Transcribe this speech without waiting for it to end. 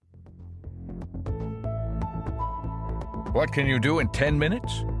What can you do in 10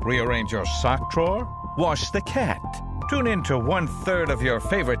 minutes? Rearrange your sock drawer? Wash the cat? Tune in to 1/3 of your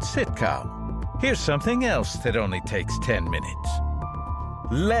favorite sitcom? Here's something else that only takes 10 minutes.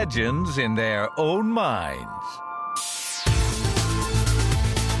 Legends in their own minds.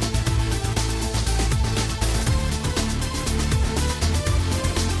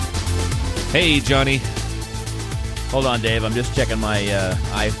 Hey, Johnny. Hold on, Dave. I'm just checking my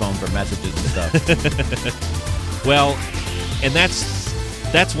iPhone for messages and stuff. Well, and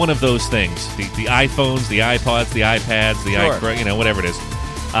that's one of those things. The iPhones, the iPods, the iPads, the Sure. whatever it is.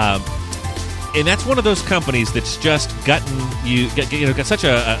 And that's one of those companies that's just got such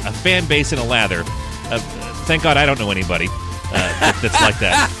a fan base and a lather. Thank God I don't know anybody that's like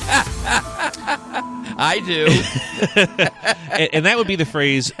that. I do. And that would be the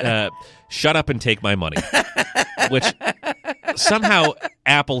phrase, shut up and take my money, which somehow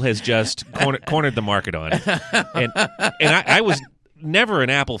Apple has just cornered the market on. And I was never an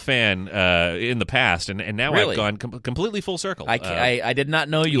Apple fan in the past, and now Really? I've gone completely full circle. I did not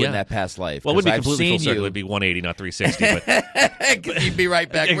know you in that past life. Well, it would be I've completely seen full circle. you. It'd be 180, not 360. But You'd be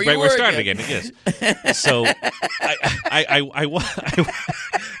right back where right, you we're were starting again. Yes. So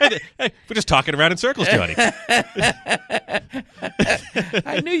we're just talking around in circles, Johnny.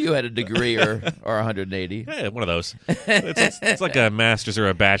 I knew you had a degree or 180. Yeah, one of those. It's like a master's or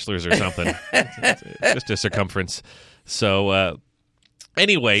a bachelor's or something. It's just a circumference. So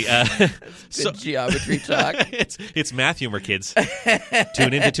anyway, Good geometry talk. it's math humor, kids.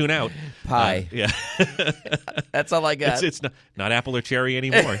 Tune in to tune out. Pie. Yeah, That's all I got. it's not apple or cherry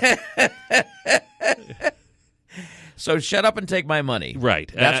anymore. So shut up and take my money.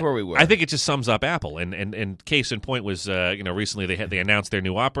 Right. That's where we were. I think it just sums up Apple. And case in point was, recently they announced their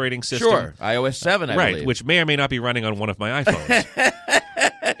new operating system. Sure. iOS 7, I Right, believe. which may or may not be running on one of my iPhones.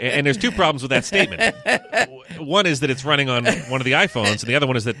 And there's two problems with that statement. One is that it's running on one of the iPhones, and the other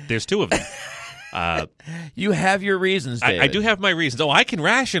one is that there's two of them. You have your reasons, David. I do have my reasons. Oh, I can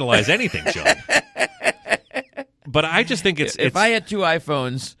rationalize anything, John. But I just think If I had two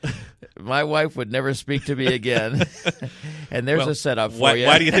iPhones, my wife would never speak to me again. And there's a setup for you.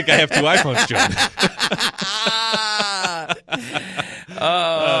 Why do you think I have two iPhones, John?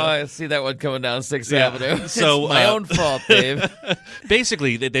 I see that one coming down 6th Avenue. So, it's my own fault, Dave.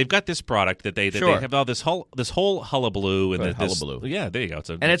 Basically, they've got this product that they Sure. have all this whole hullabaloo and Right, this hullabaloo. Yeah, there you go.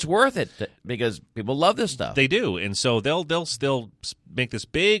 And it's worth it because people love this stuff. They do, and so they'll still make this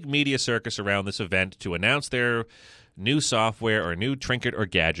big media circus around this event to announce their new software or new trinket or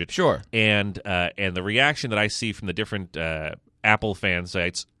gadget. Sure. And the reaction that I see from the different Apple fan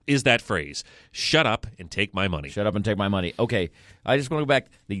sites is that phrase: "Shut up and take my money." Shut up and take my money. Okay, I just want to go back.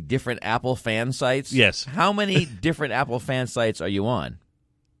 The different Apple fan sites. Yes. How many different Apple fan sites are you on?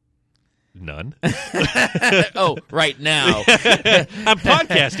 None. Oh, right now. I'm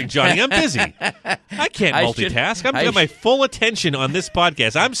podcasting, Johnny. I'm busy. I can't multitask. I've got my full attention on this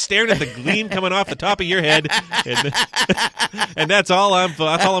podcast. I'm staring at the gleam coming off the top of your head, and that's all I'm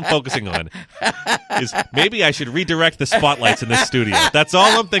focusing on. Is maybe I should redirect the spotlights in this studio. That's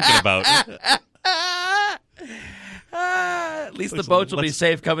all I'm thinking about. At least the boats will be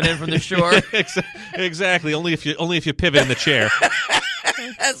safe coming in from the shore. Exactly. Only if you pivot in the chair.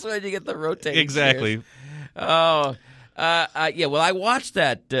 That's when you get the rotating. Exactly. chairs. Oh, yeah. Well, I watched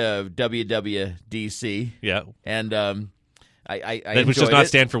that WWDC. Yeah. And I That which does enjoyed not it.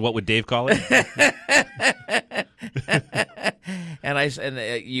 stand for what would Dave call it? And it's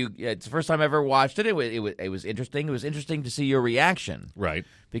the first time I ever watched it. It was interesting. It was interesting to see your reaction, Right.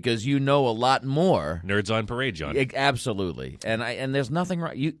 because you know a lot more. Nerds on parade, John. Absolutely. And there's nothing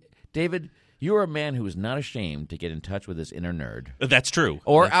wrong. David, you're a man who is not ashamed to get in touch with his inner nerd. That's true.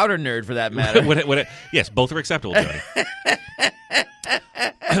 Or outer nerd, for that matter. Yes, both are acceptable, Johnny.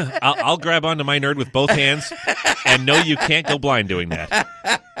 I'll grab onto my nerd with both hands, and no, you can't go blind doing that.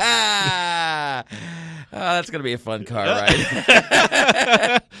 That's going to be a fun car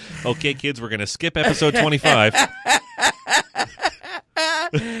ride. Okay, kids, we're going to skip episode 25.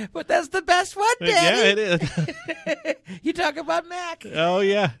 But that's the best one, Daddy. Yeah, it is. You talk about Mac. Oh,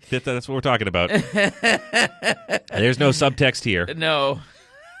 yeah. That's what we're talking about. There's no subtext here. No.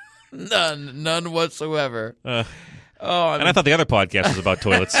 None whatsoever. And I thought the other podcast was about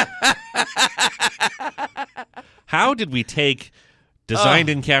toilets. How did we take designed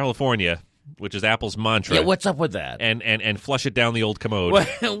in California, which is Apple's mantra, Yeah, what's up with that? and flush it down the old commode?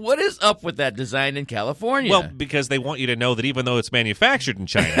 What is up with that design in California? Well, because they want you to know that even though it's manufactured in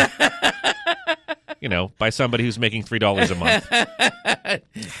China, by somebody who's making $3 a month, that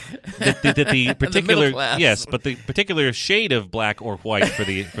the particular middle class. yes, but the particular shade of black or white for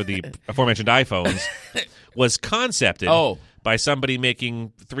the aforementioned iPhones was concepted by somebody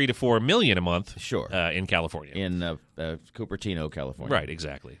making $3 to $4 million a month. Sure. In California. In Cupertino, California. Right,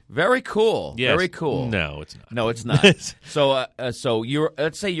 exactly. Very cool. Yes. Very cool. No, it's not. No, it's not. So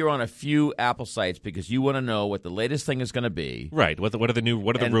let's say you're on a few Apple sites because you want to know what the latest thing is going to be. Right. What are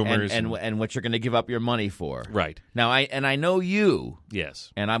the rumors and what you're going to give up your money for. Right. Now I know you.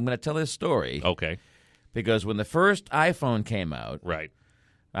 Yes. And I'm going to tell this story. Okay. Because when the first iPhone came out, right.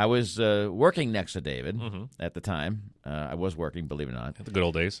 I was working next to David at the time. I was working, believe it or not. At the good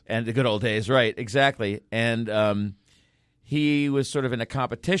old days. And the good old days, right, exactly. And he was sort of in a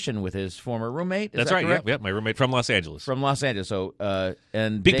competition with his former roommate. That's right, yeah, my roommate from Los Angeles. From Los Angeles. So,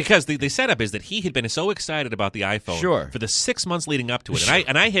 because the setup is that he had been so excited about the iPhone for the 6 months leading up to it.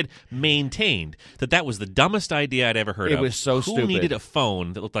 And I had maintained that was the dumbest idea I'd ever heard of. It was so stupid. Who needed a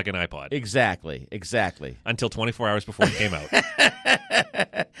phone that looked like an iPod? Exactly. Until 24 hours before it came out.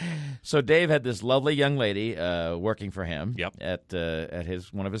 So Dave had this lovely young lady working for him at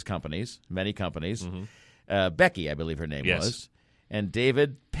one of his companies, many companies. Becky, I believe her name was. And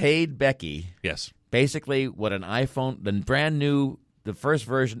David paid Becky basically what an iPhone, the brand new, the first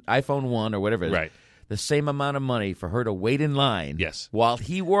version, iPhone 1 or whatever it is, the same amount of money for her to wait in line while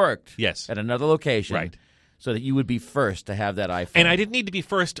he worked at another location so that you would be first to have that iPhone. And I didn't need to be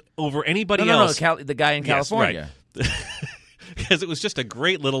first over anybody else. No, the guy in California. Right. Because it was just a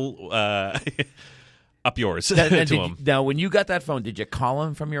great little up yours to him. Now, when you got that phone, did you call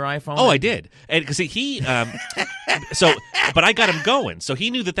him from your iPhone? Oh, I did. And because he, but I got him going. So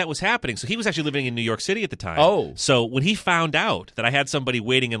he knew that was happening. So he was actually living in New York City at the time. Oh. So when he found out that I had somebody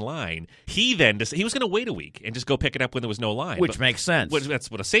waiting in line, he was going to wait a week and just go pick it up when there was no line. Which makes sense.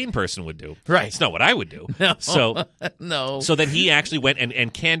 That's what a sane person would do. Right. It's not what I would do. No. So no. So then he actually went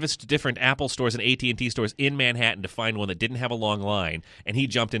and canvassed different Apple stores and AT&T stores in Manhattan to find one that didn't have a long line, and he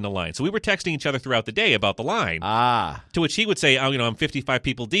jumped into line. So we were texting each other throughout the day about the line. To which he would say, I'm 55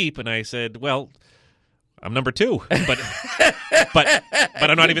 people deep, and I said, well, I'm number 2, but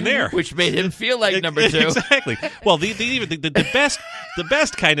I'm not even there. Which made him feel like number 2. Exactly. Well, the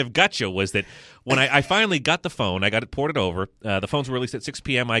best kind of gotcha was that when I finally got the phone, I got it ported over. The phones were released at 6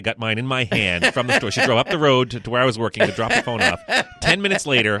 p.m. I got mine in my hand from the store. She drove up the road to where I was working to drop the phone off. 10 minutes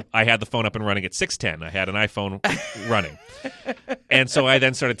later, I had the phone up and running at 6:10. I had an iPhone running. And so I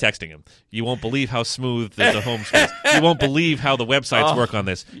then started texting him. You won't believe how smooth the home screen is. You won't believe how the websites work on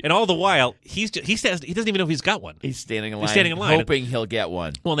this. And all the while, he doesn't even know if he's got one. He's standing in line, hoping he'll get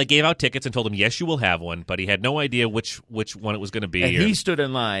one. Well, they gave out tickets and told him, yes, you will have one, but he had no idea which one it was going to be. And he stood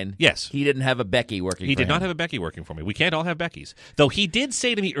in line. Yes. He didn't have a Becky working for him. He did not have a Becky working for me. We can't all have Beckys. Though he did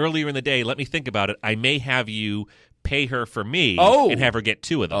say to me earlier in the day, let me think about it, I may have you pay her for me and have her get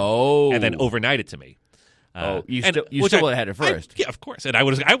 2 of them. And then overnight it to me. You still would have had it first. Yeah, of course. And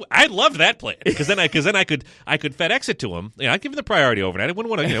I loved that plan because then I could FedEx it to him. I'd give him the priority overnight. I wouldn't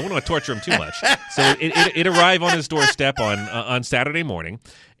want to torture him too much. So it arrived on his doorstep on Saturday morning,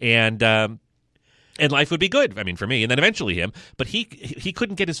 and life would be good. I mean, for me, and then eventually him. But he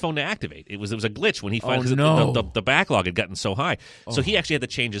couldn't get his phone to activate. It was a glitch when he finally the backlog had gotten so high. So he actually had to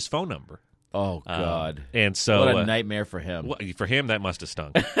change his phone number. Oh God! And so what a nightmare for him. For him, that must have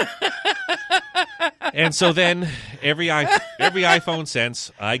stunk. And so then every iPhone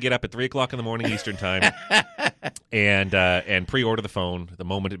since, I get up at 3:00 in the morning Eastern time and pre-order the phone the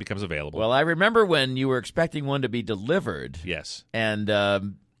moment it becomes available. Well, I remember when you were expecting one to be delivered. Yes. And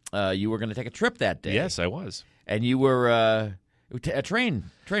you were going to take a trip that day. Yes, I was. And you were a train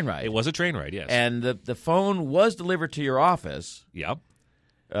ride. It was a train ride, yes. And the phone was delivered to your office. Yep.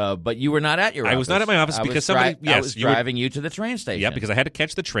 But you were not at your office. I was not at my office because somebody. I was driving you to the train station. Yeah, because I had to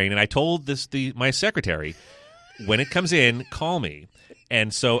catch the train, and I told my secretary, when it comes in, call me.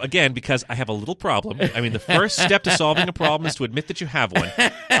 And so, again, because I have a little problem, I mean, the first step to solving a problem is to admit that you have one.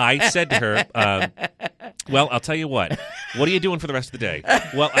 I said to her, well, I'll tell you what are you doing for the rest of the day?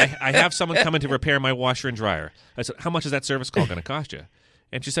 Well, I have someone coming to repair my washer and dryer. I said, how much is that service call going to cost you?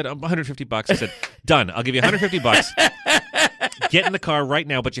 And she said, $150. I said, done. I'll give you $150. Get in the car right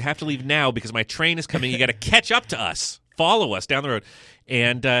now, but you have to leave now because my train is coming. You got to catch up to us. Follow us down the road.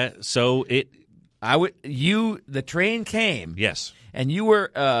 And so it... The train came. Yes. And you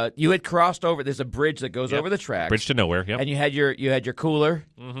had crossed over. There's a bridge that goes over the tracks. Bridge to nowhere. Yep. And you had your cooler.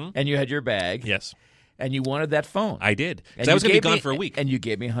 And you had your bag. Yes. And you wanted that phone. I did. Because I was going to be gone for a week. And you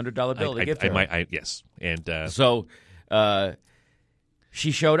gave me a $100 bill to give to her. Yes. And so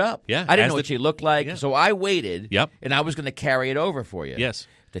she showed up. Yeah. I didn't know what she looked like. Yeah. So I waited. Yep. And I was going to carry it over for you. Yes.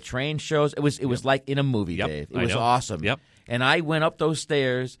 The train shows. It was like in a movie, Dave. It was awesome. Yep. And I went up those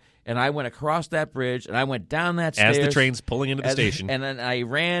stairs. And I went across that bridge, and I went down that stairs. As the train's pulling into the station. And then I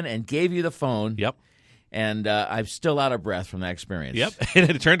ran and gave you the phone. Yep. And I'm still out of breath from that experience. Yep. And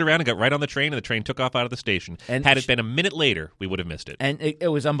it turned around and got right on the train, and the train took off out of the station. And had it been a minute later, we would have missed it. And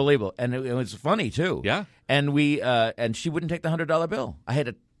it was unbelievable. And it was funny, too. Yeah. And and she wouldn't take the $100 bill. I had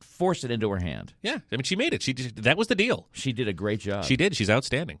to force it into her hand. Yeah. I mean, she made it. That was the deal. She did a great job. She did. She's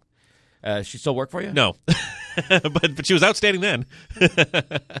outstanding. She still work for you? No. but she was outstanding then. This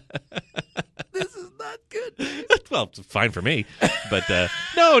is not good. Well, it's fine for me, but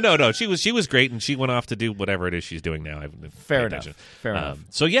no. She was great, and she went off to do whatever it is she's doing now. Fair enough.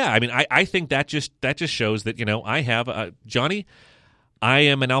 So yeah, I mean, I think that just shows that I have Johnny. I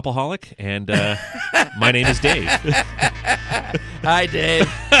am an alcoholic, and my name is Dave. Hi,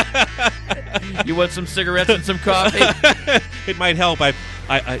 Dave. You want some cigarettes and some coffee? It might help.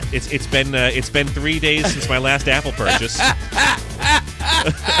 It's been 3 days since my last Apple purchase.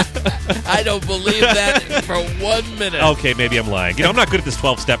 I don't believe that for 1 minute. Okay, maybe I'm lying. I'm not good at this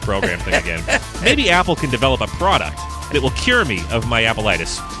 12-step program thing again. Maybe Apple can develop a product that will cure me of my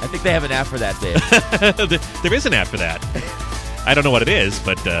Appleitis. I think they have an app for that, Dave. There is an app for that. I don't know what it is,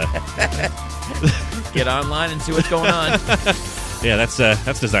 but get online and see what's going on. Yeah,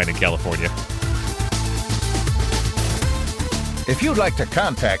 that's designed in California. If you'd like to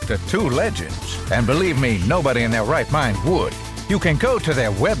contact the two legends, and believe me, nobody in their right mind would, you can go to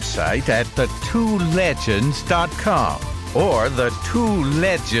their website at thetwolegends.com or the Two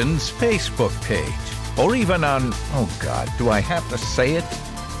Legends Facebook page, or even on, oh God, do I have to say it?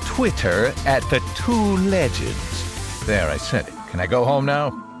 Twitter at the Two Legends. There, I said it. Can I go home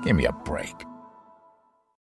now? Give me a break.